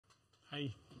Hi.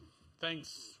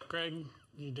 Thanks, Greg.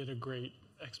 You did a great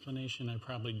explanation. I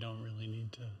probably don't really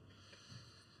need to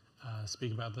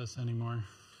speak about this anymore.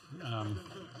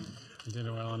 You did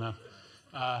it well enough.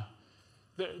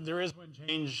 There is one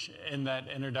change in that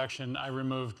introduction. I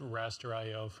removed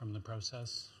rasterio from the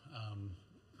process,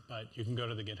 but you can go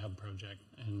to the Github project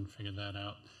and figure that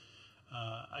out.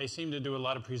 I seem to do a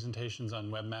lot of presentations on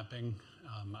web mapping.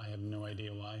 I have no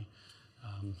idea why.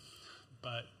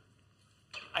 But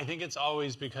I think it's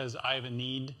always because I have a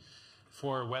need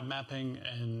for web mapping,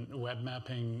 and web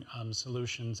mapping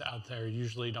solutions out there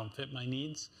usually don't fit my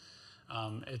needs.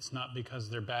 It's not because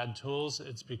they're bad tools,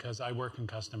 it's because I work in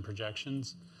custom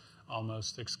projections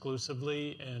almost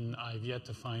exclusively, and I've yet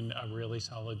to find a really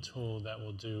solid tool that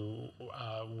will do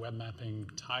web mapping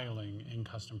tiling in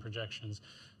custom projections.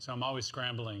 So I'm always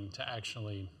scrambling to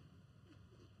actually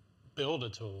build a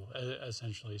tool,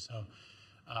 essentially. So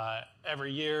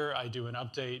every year I do an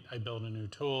update, I build a new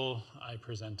tool, I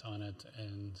present on it,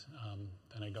 and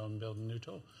then I go and build a new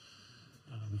tool.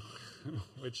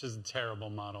 Which is a terrible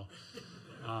model.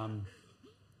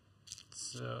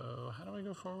 So how do I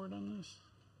go forward on this?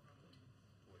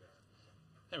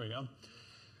 There we go.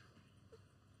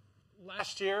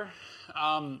 Last year,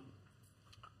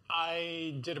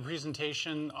 I did a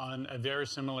presentation on a very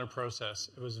similar process.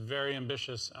 It was very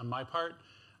ambitious on my part.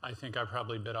 I think I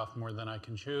probably bit off more than I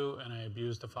can chew, and I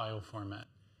abused the file format.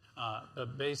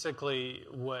 But basically,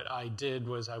 what I did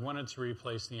was I wanted to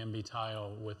replace the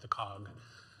MbTile with the cog.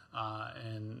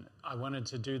 And I wanted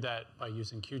to do that by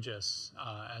using QGIS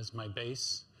as my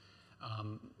base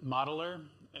modeler.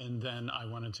 And then I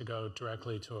wanted to go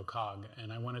directly to a cog.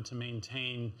 And I wanted to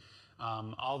maintain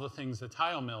all the things that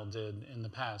TileMill did in the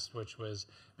past, which was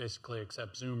basically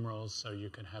accept zoom rules, so you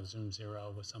could have zoom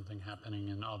 0 with something happening,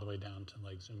 and all the way down to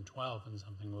like zoom 12 and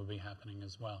something will be happening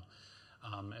as well.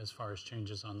 As far as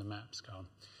changes on the maps go.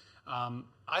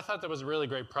 I thought that was a really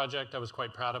great project. I was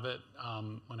quite proud of it.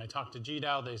 When I talked to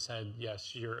GDAO, they said,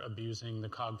 yes, you're abusing the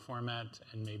cog format,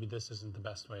 and maybe this isn't the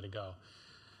best way to go.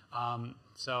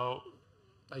 So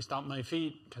I stomped my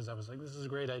feet, because I was like, this is a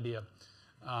great idea.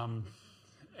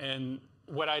 And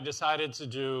what I decided to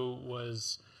do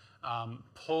was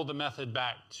pull the method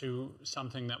back to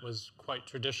something that was quite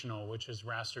traditional, which is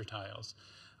raster tiles.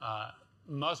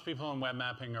 Most people in web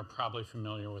mapping are probably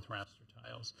familiar with raster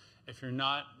tiles. If you're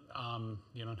not,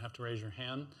 you don't have to raise your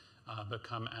hand, but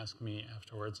come ask me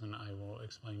afterwards and I will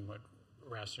explain what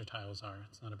raster tiles are.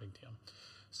 It's not a big deal.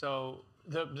 So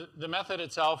the method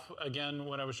itself, again,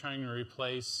 what I was trying to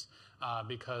replace,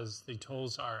 because the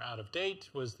tools are out of date,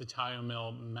 was the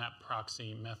TileMill map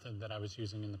proxy method that I was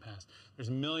using in the past. There's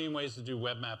a million ways to do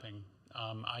web mapping.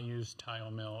 I used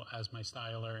TileMill as my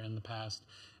styler in the past,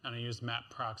 and I used map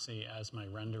proxy as my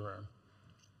renderer.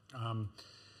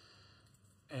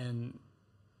 And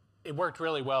it worked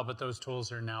really well, but those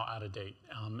tools are now out of date,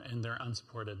 and they're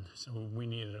unsupported. So we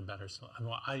needed a better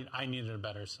I needed a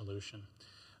better solution.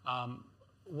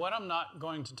 What I'm not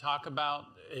going to talk about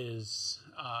is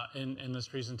in this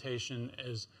presentation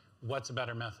is what's a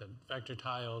better method: vector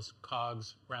tiles,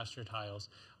 cogs, raster tiles.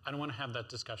 I don't want to have that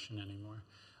discussion anymore.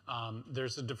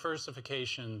 There's a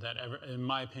diversification that, in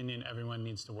my opinion, everyone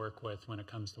needs to work with when it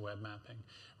comes to web mapping.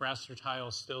 Raster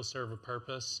tiles still serve a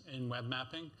purpose in web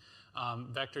mapping.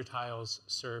 Vector tiles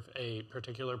serve a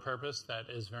particular purpose that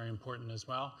is very important as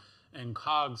well. And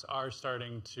cogs are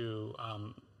starting to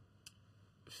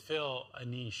fill a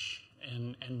niche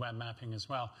in web mapping as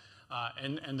well.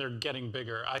 And they're getting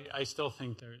bigger. I still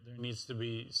think there needs to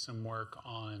be some work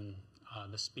on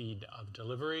the speed of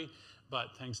delivery.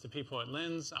 But thanks to people at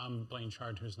Linz, Blaine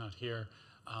Chard, who's not here,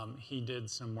 he did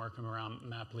some work around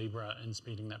MapLibra and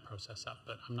speeding that process up.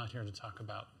 But I'm not here to talk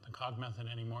about the cog method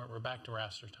anymore. We're back to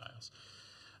raster tiles.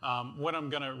 What I'm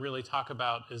going to really talk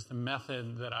about is the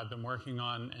method that I've been working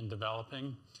on and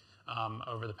developing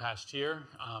over the past year.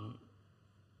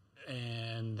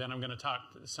 And then I'm going to talk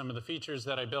some of the features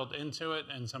that I built into it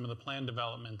and some of the plan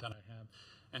development that I have.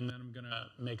 And then I'm going to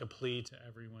make a plea to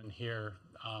everyone here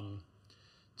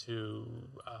to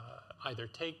either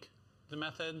take the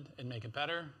method and make it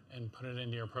better and put it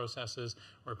into your processes,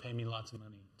 or pay me lots of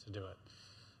money to do it.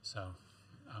 So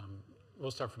we'll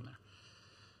start from there.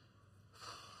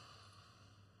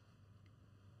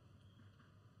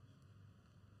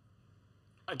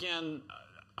 Again,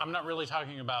 I'm not really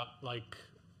talking about like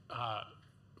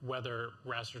whether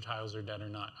raster tiles are dead or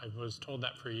not. I was told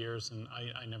that for years, and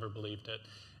I never believed it.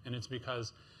 And it's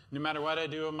because no matter what I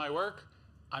do in my work,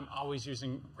 I'm always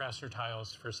using raster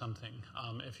tiles for something.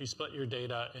 If you split your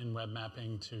data in web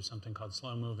mapping to something called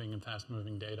slow-moving and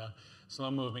fast-moving data,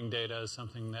 slow-moving data is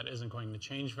something that isn't going to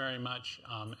change very much,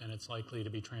 and it's likely to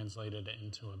be translated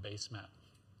into a base map.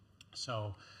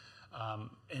 So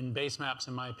in base maps,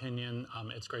 in my opinion,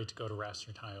 it's great to go to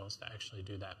raster tiles to actually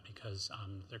do that because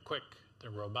they're quick, they're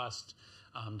robust,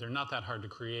 they're not that hard to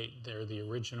create. They're the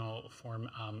original form,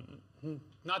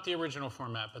 not the original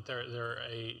format, but they're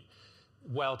a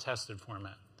well-tested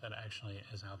format that actually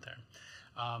is out there.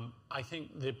 I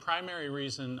think the primary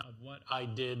reason of what I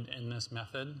did in this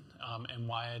method and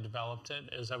why I developed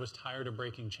it is I was tired of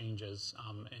breaking changes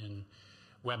in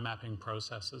web mapping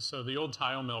processes. So the old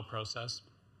TileMill process,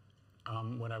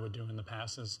 what I would do in the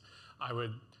past is I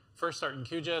would first start in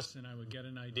QGIS and I would get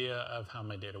an idea of how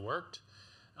my data worked.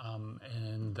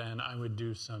 And then I would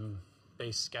do some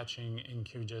base sketching in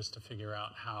QGIS to figure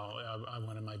out how I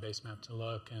wanted my base map to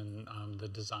look and the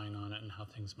design on it and how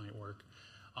things might work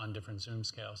on different zoom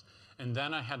scales. And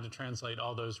then I had to translate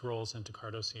all those roles into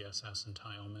Carto CSS and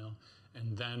TileMill.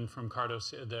 And then from the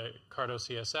Carto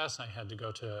CSS, I had to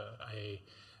go to a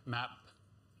mapnik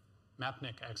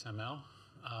XML.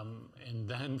 And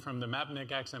then from the mapnik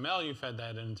XML, you fed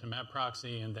that into map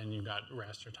proxy, and then you got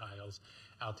raster tiles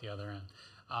out the other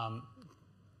end.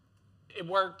 It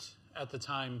worked at the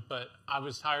time, but I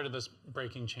was tired of this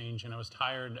breaking change, and I was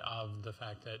tired of the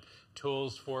fact that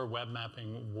tools for web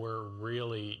mapping were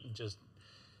really just,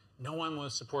 no one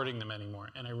was supporting them anymore.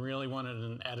 And I really wanted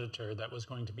an editor that was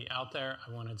going to be out there.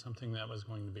 I wanted something that was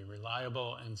going to be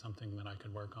reliable and something that I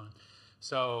could work on.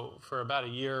 So for about a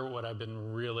year, what I've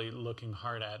been really looking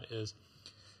hard at is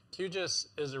QGIS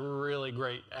is a really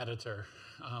great editor.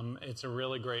 It's a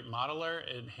really great modeler.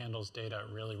 It handles data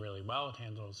really, really well. It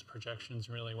handles projections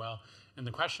really well. And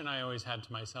the question I always had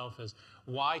to myself is,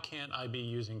 why can't I be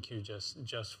using QGIS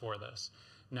just for this?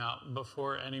 Now,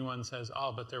 before anyone says,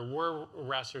 oh, but there were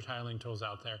raster tiling tools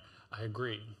out there, I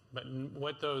agree. But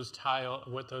what those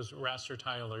raster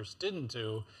tilers didn't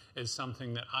do is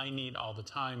something that I need all the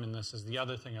time, and this is the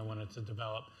other thing I wanted to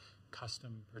develop,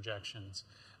 custom projections.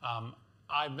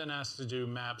 I've been asked to do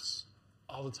maps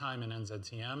all the time in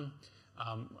NZTM.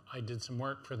 I did some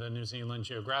work for the New Zealand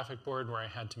Geographic Board where I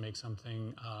had to make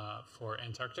something for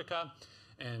Antarctica,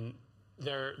 and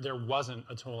there wasn't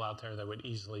a tool out there that would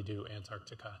easily do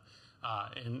Antarctica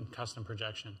in custom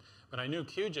projection. But I knew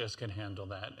QGIS could handle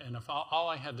that, and if all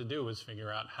I had to do was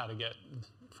figure out how to get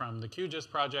from the QGIS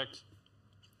project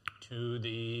to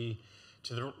the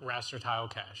raster tile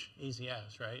cache. Easy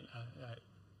as, right?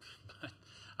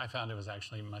 I found it was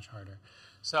actually much harder.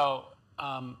 So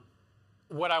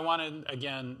what I wanted,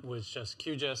 again, was just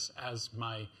QGIS as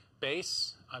my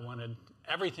base. I wanted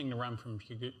everything to run from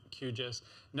QGIS.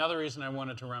 Another reason I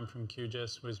wanted to run from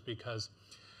QGIS was because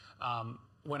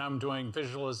when I'm doing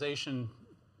visualization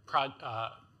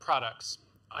products,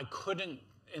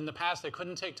 in the past, I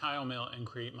couldn't take TileMill and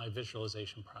create my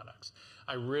visualization products.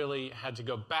 I really had to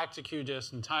go back to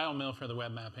QGIS and TileMill for the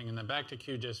web mapping, and then back to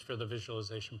QGIS for the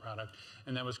visualization product.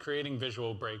 And that was creating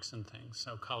visual breaks and things.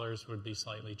 So colors would be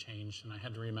slightly changed, and I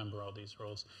had to remember all these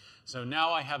rules. So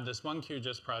now I have this one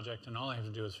QGIS project, and all I have to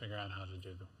do is figure out how to do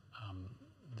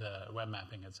the web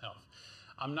mapping itself.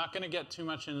 I'm not going to get too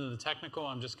much into the technical.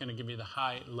 I'm just going to give you the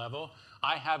high level.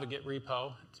 I have a Git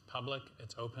repo. It's public.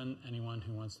 It's open. Anyone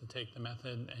who wants to take the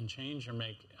method and change or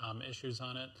make issues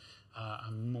on it,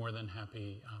 I'm more than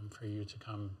happy for you to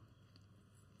come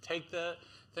take the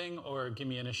thing or give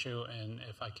me an issue, and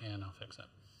if I can, I'll fix it.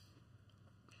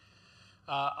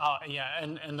 Yeah,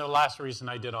 and the last reason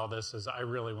I did all this is I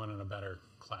really wanted a better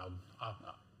cloud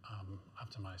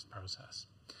optimized process.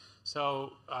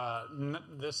 So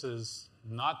this is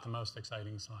not the most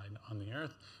exciting slide on the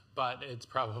earth, but it's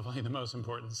probably the most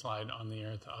important slide on the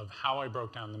earth of how I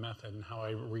broke down the method and how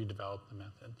I redeveloped the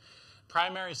method.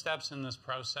 Primary steps in this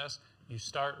process, you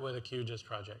start with a QGIS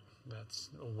project.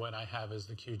 That's what I have as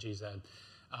the QGZ.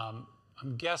 I'm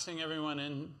guessing everyone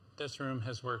in this room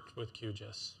has worked with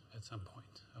QGIS at some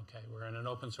point. Okay, we're in an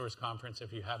open source conference.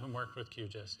 If you haven't worked with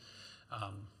QGIS,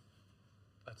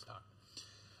 let's talk.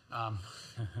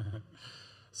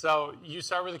 So you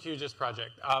start with a QGIS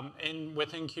project.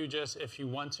 Within QGIS, if you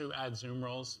want to add zoom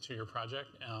roles to your project,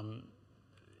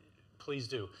 please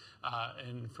do.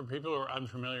 And for people who are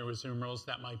unfamiliar with zoom roles,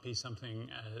 that might be something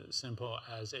as simple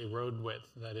as a road width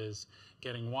that is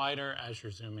getting wider as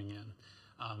you're zooming in.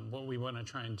 What we want to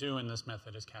try and do in this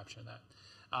method is capture that.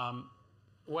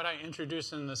 What I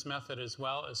introduced in this method as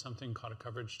well is something called a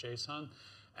coverage JSON.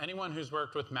 Anyone who's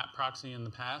worked with map proxy in the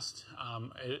past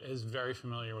is very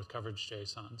familiar with coverage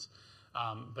JSONs.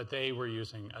 but they were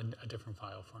using a different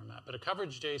file format. But a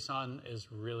coverage JSON is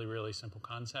really, really simple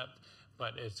concept,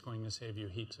 but it's going to save you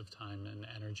heaps of time and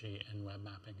energy in web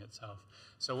mapping itself.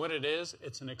 So what it is,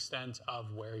 it's an extent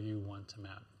of where you want to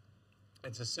map.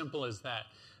 It's as simple as that,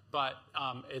 but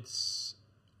it's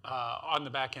on the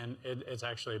back end, it's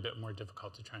actually a bit more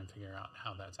difficult to try and figure out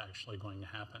how that's actually going to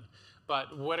happen.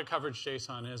 But what a coverage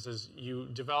JSON is you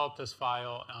develop this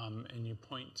file and you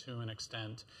point to an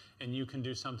extent, and you can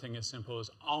do something as simple as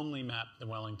only map the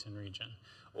Wellington region.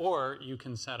 Or you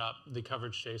can set up the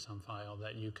coverage JSON file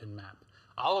that you can map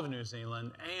all of New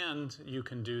Zealand, and you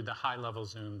can do the high-level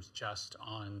zooms just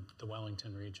on the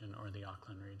Wellington region or the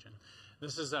Auckland region.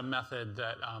 This is a method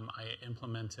that I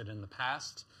implemented in the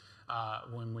past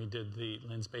when we did the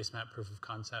lens-based map proof of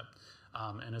concept,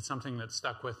 and it's something that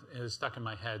stuck in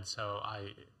my head, so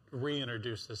I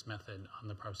reintroduced this method on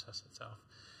the process itself.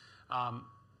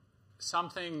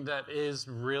 Something that is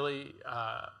really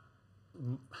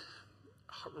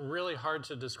really hard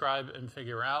to describe and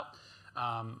figure out,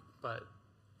 but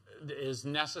is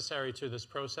necessary to this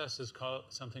process is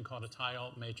something called a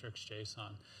tile matrix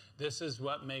JSON. This is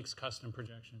what makes custom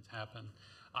projections happen.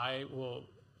 I will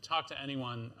talk to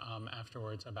anyone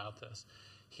afterwards about this.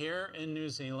 Here in New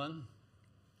Zealand,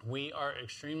 we are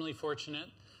extremely fortunate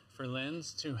for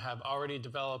Lens to have already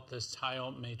developed this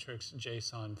tile matrix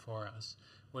JSON for us.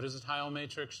 What is a tile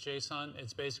matrix JSON?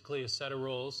 It's basically a set of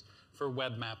rules for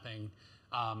web mapping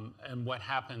and what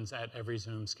happens at every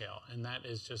zoom scale. And that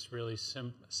is just really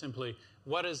simply,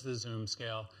 what is the zoom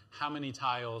scale? How many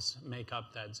tiles make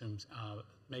up that zoom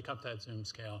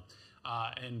scale?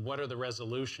 And what are the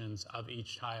resolutions of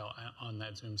each tile on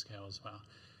that zoom scale as well?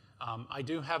 I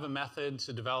do have a method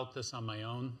to develop this on my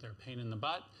own. They're a pain in the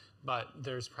butt, but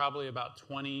there's probably about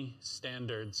 20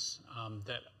 standards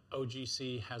that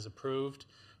OGC has approved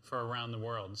for around the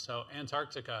world. So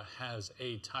Antarctica has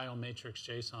a tile matrix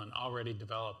JSON already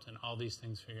developed and all these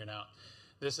things figured out.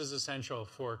 This is essential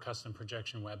for custom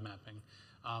projection web mapping.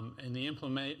 And the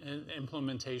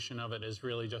implementation of it is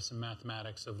really just the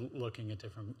mathematics of looking at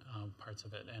different parts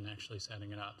of it and actually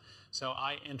setting it up. So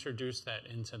I introduced that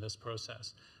into this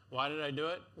process. Why did I do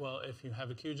it? Well, if you have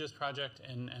a QGIS project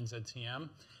in NZTM,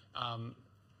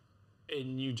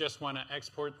 and you just want to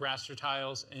export raster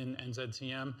tiles in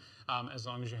NZTM, as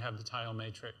long as you have the tile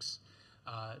matrix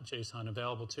JSON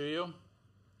available to you,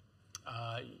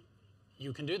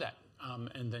 you can do that.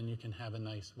 And then you can have a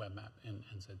nice web map in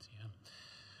NZTM.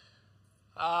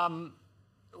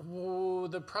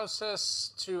 The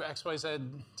process to XYZ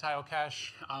tile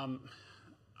cache,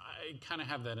 I kind of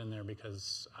have that in there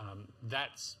because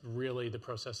that's really the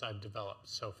process I've developed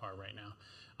so far right now.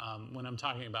 When I'm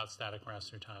talking about static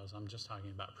raster tiles, I'm just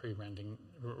talking about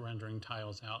pre-rendering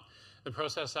tiles out. The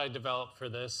process I developed for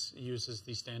this uses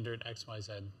the standard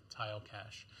XYZ tile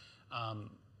cache.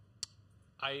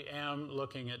 I am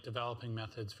looking at developing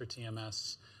methods for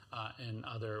TMS and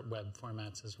other web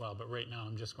formats as well, but right now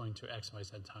I'm just going to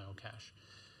XYZ tile cache.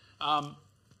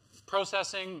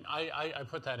 Processing, I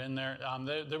put that in there.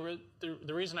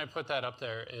 The reason I put that up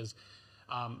there is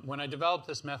when I developed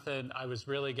this method, I was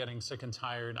really getting sick and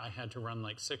tired. I had to run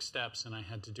like 6 steps, and I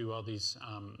had to do all these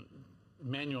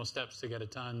manual steps to get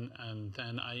it done, and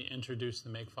then I introduced the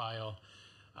makefile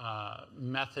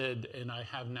method, and I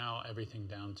have now everything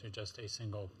down to just a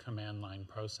single command line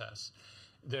process.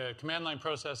 The command line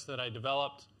process that I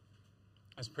developed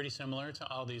is pretty similar to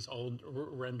all these old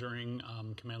rendering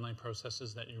command line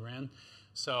processes that you ran.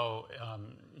 So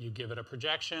you give it a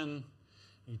projection,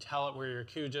 you tell it where your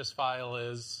QGIS file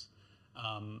is,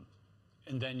 and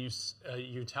then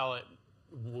you tell it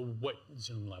what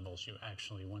zoom levels you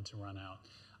actually want to run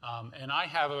out. And I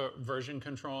have a version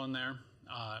control in there.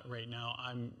 Right now,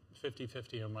 I'm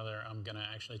 50-50 on whether I'm going to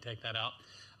actually take that out.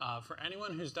 For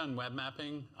anyone who's done web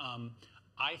mapping,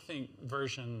 I think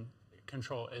version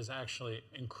control is actually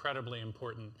incredibly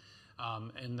important,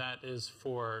 and that is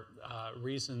for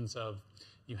reasons of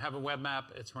you have a web map,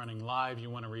 it's running live, you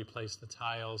want to replace the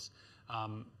tiles,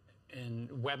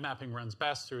 and web mapping runs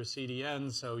best through a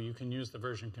CDN, so you can use the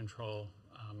version control.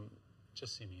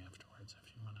 Just see me afterwards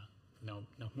if you want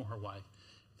to know more why I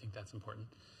think that's important.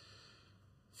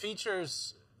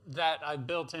 Features that I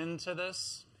built into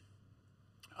this,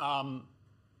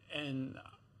 and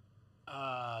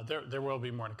there will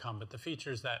be more to come, but the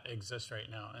features that exist right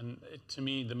now, and to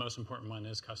me, the most important one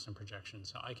is custom projection.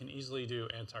 So I can easily do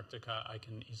Antarctica, I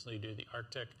can easily do the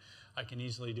Arctic, I can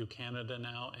easily do Canada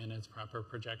now in its proper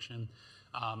projection.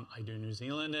 I do New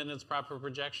Zealand in its proper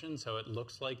projection, so it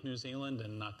looks like New Zealand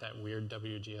and not that weird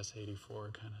WGS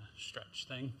 84 kind of stretch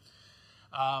thing.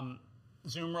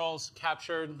 Zoom rolls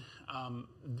captured.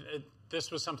 This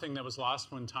was something that was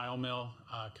lost when TileMill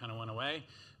kind of went away,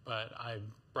 but I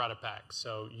brought it back.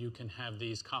 So you can have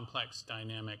these complex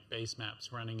dynamic base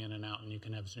maps running in and out, and you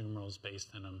can have zoom rules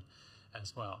based in them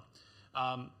as well.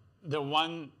 The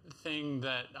one thing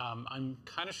that I'm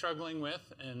kind of struggling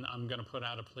with, and I'm going to put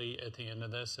out a plea at the end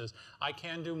of this, is I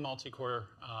can do multi-core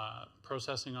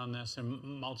processing on this and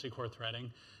multi-core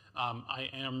threading. I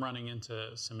am running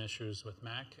into some issues with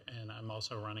Mac, and I'm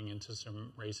also running into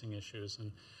some racing issues.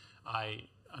 And I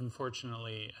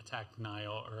unfortunately attacked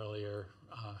Niall earlier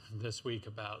this week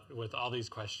with all these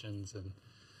questions, and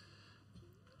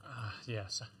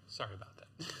sorry about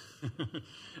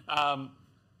that.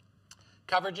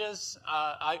 Coverages,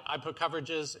 I put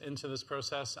coverages into this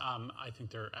process. I think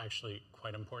they're actually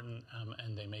quite important,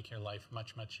 and they make your life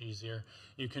much, much easier.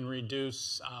 You can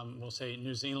reduce, we'll say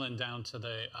New Zealand down to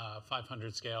the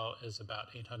 500 scale is about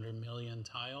 800 million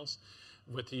tiles.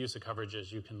 With the use of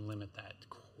coverages, you can limit that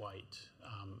quite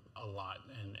a lot,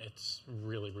 and it's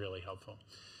really, really helpful.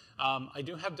 I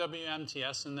do have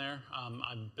WMTS in there.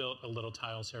 I built a little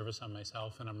tile service on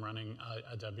myself, and I'm running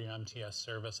a WMTS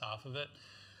service off of it.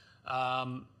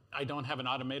 I don't have an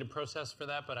automated process for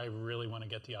that, but I really want to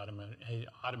get the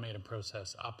automated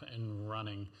process up and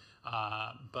running.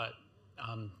 But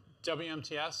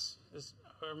WMTS,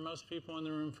 are most people in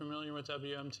the room familiar with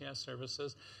WMTS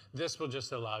services? This will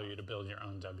just allow you to build your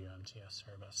own WMTS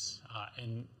service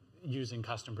and using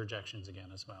custom projections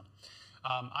again as well.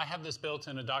 I have this built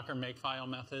in a Docker Makefile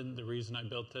method. The reason I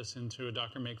built this into a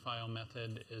Docker Makefile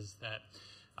method is that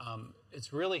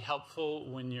it's really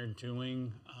helpful when you're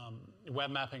doing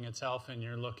web mapping itself and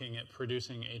you're looking at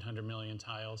producing 800 million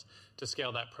tiles to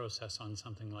scale that process on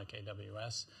something like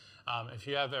AWS. If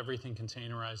you have everything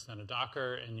containerized in a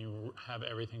Docker and you have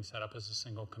everything set up as a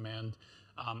single command,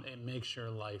 it makes your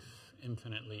life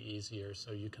infinitely easier,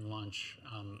 so you can launch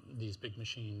these big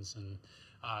machines and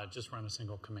just run a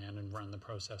single command and run the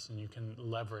process, and you can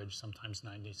leverage sometimes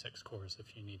 96 cores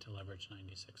if you need to leverage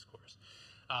 96 cores.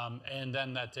 And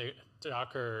then that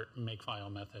Docker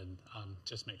Makefile method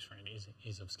just makes for an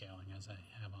ease of scaling, as I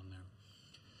have on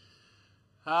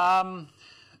there.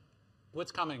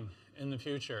 What's coming in the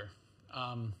future?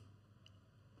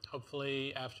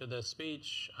 Hopefully after this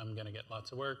speech, I'm going to get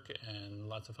lots of work and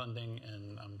lots of funding,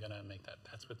 and I'm going to make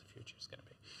that's what the future is going to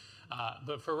be.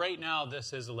 But for right now,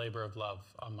 this is a labor of love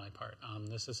on my part.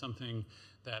 This is something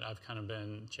that I've kind of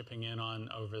been chipping in on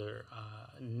over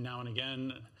now and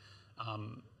again.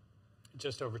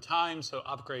 Just over time, so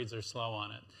upgrades are slow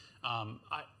on it.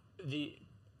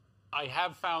 I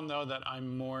have found, though, that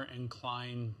I'm more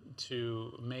inclined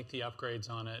to make the upgrades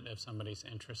on it if somebody's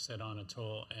interested on a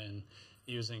tool and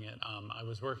using it. I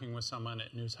was working with someone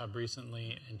at Github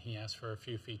recently, and he asked for a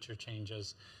few feature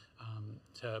changes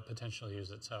to potentially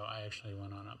use it, so I actually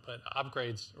went on it. But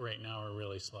upgrades right now are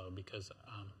really slow because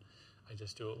I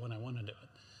just do it when I want to do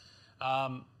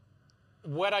it.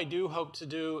 What I do hope to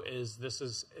do is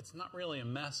it's not really a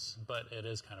mess, but it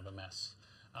is kind of a mess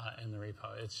in the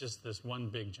repo. It's just this one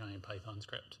big giant Python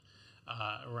script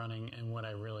running, and what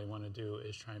I really want to do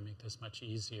is try and make this much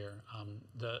easier.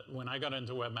 When I got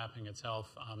into web mapping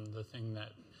itself, the thing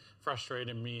that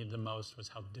frustrated me the most was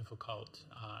how difficult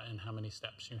and how many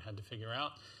steps you had to figure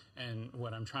out. And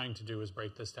what I'm trying to do is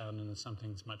break this down into something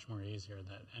that's much more easier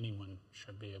that anyone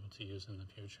should be able to use in the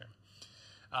future.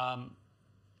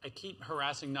 I keep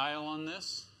harassing Niall on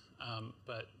this,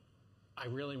 but I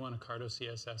really want a Carto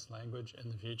CSS language in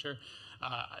the future.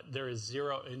 There is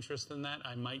zero interest in that.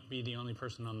 I might be the only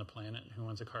person on the planet who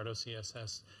wants a Carto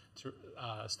CSS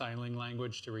styling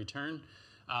language to return.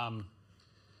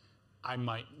 I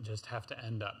might just have to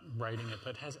end up writing it.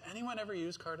 But has anyone ever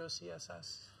used Carto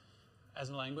CSS as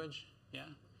a language? Yeah?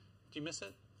 Do you miss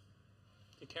it?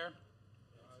 Do you care?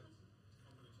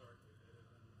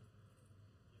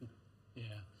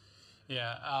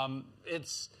 Yeah,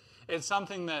 it's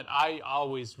something that I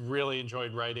always really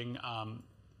enjoyed writing.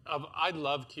 I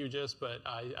love QGIS, but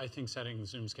I think setting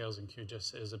zoom scales in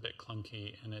QGIS is a bit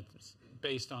clunky, and it's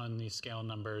based on these scale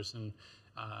numbers and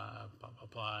blah, blah,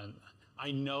 blah. And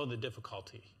I know the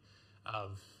difficulty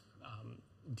of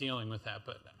dealing with that,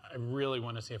 but I really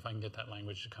want to see if I can get that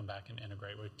language to come back and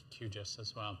integrate with QGIS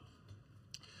as well.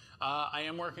 I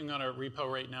am working on a repo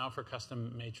right now for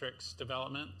custom matrix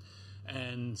development.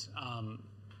 And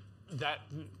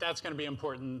that's going to be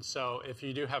important. So if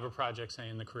you do have a project, say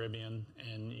in the Caribbean,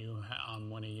 and you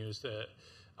want to use the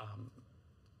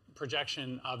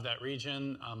projection of that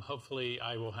region, hopefully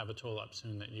I will have a tool up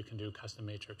soon that you can do custom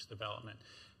matrix development.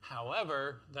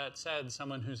 However, that said,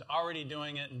 someone who's already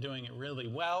doing it and doing it really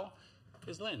well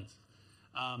is Linz.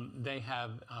 They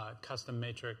have a custom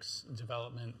matrix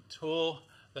development tool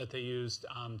that they used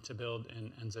to build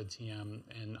in NZTM,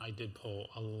 and I did pull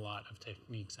a lot of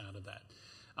techniques out of that.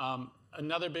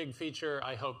 Another big feature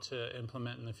I hope to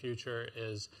implement in the future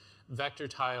is vector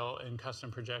tile and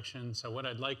custom projection. So what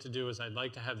I'd like to do is I'd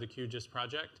like to have the QGIS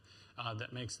project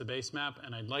that makes the base map,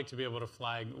 and I'd like to be able to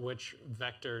flag which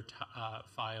vector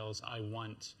files I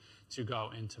want to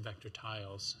go into vector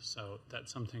tiles. So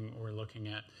that's something we're looking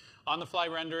at. On-the-fly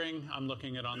rendering, I'm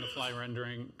looking at on-the-fly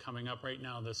rendering coming up right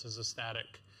now. This is a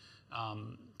static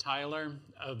tiler.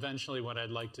 Eventually what I'd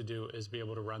like to do is be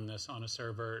able to run this on a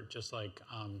server just like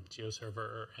GeoServer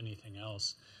or anything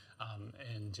else,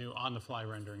 and do on-the-fly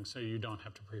rendering so you don't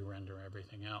have to pre-render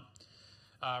everything out.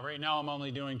 Right now I'm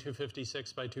only doing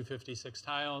 256 by 256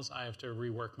 tiles. I have to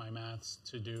rework my maths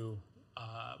to do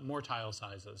more tile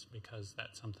sizes because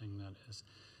that's something that is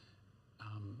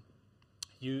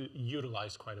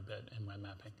utilized quite a bit in web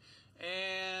mapping.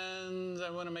 And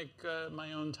I want to make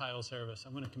my own tile service. I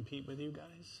want to compete with you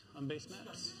guys on base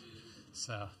maps.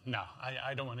 So, no,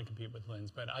 I don't want to compete with Lynn's,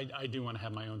 but I do want to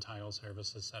have my own tile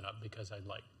services set up because I'd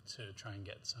like to try and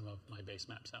get some of my base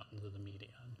maps out into the media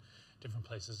and different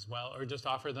places as well, or just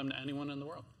offer them to anyone in the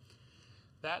world.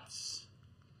 That's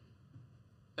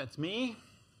me.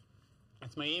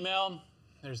 That's my email.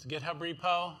 There's the GitHub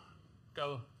repo.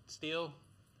 Go steal,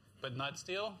 but not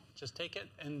steal. Just take it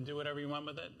and do whatever you want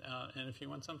with it. And if you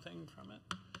want something from it,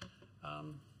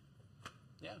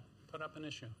 yeah, put up an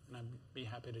issue, and I'd be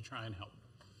happy to try and help.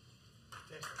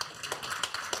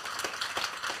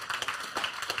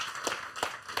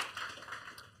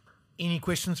 Any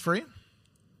questions for you?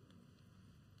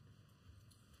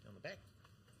 On the back.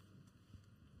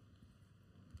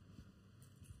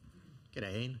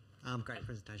 G'day, Ian. Great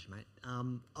presentation, mate.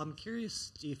 I'm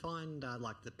curious, do you find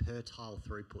like the per tile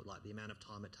throughput, like the amount of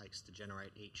time it takes to generate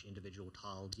each individual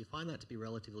tile, do you find that to be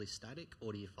relatively static,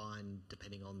 or do you find,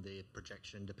 depending on the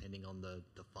projection, depending on the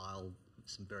file,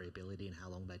 some variability in how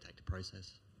long they take to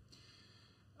process?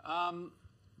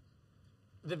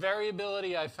 The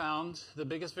variability I found, the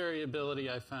biggest variability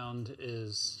I found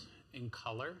is in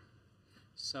color.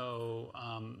 So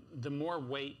the more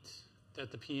weight that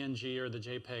the PNG or the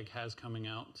JPEG has coming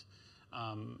out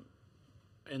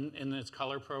in its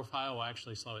color profile will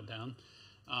actually slow it down.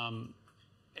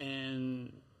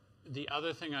 And the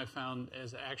other thing I found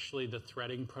is actually the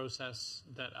threading process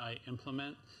that I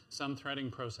implement. Some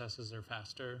threading processes are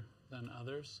faster than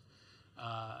others,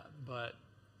 but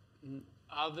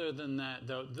other than that,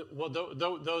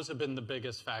 those have been the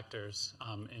biggest factors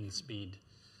in speed.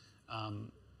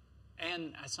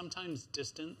 And sometimes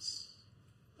distance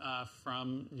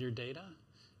from your data,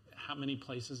 how many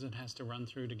places it has to run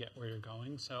through to get where you're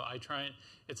going. So I try,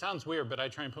 it sounds weird, but I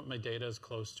try and put my data as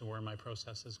close to where my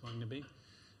process is going to be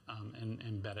and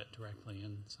embed it directly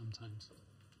in sometimes.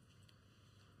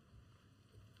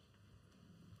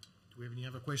 Do we have any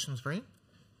other questions for you?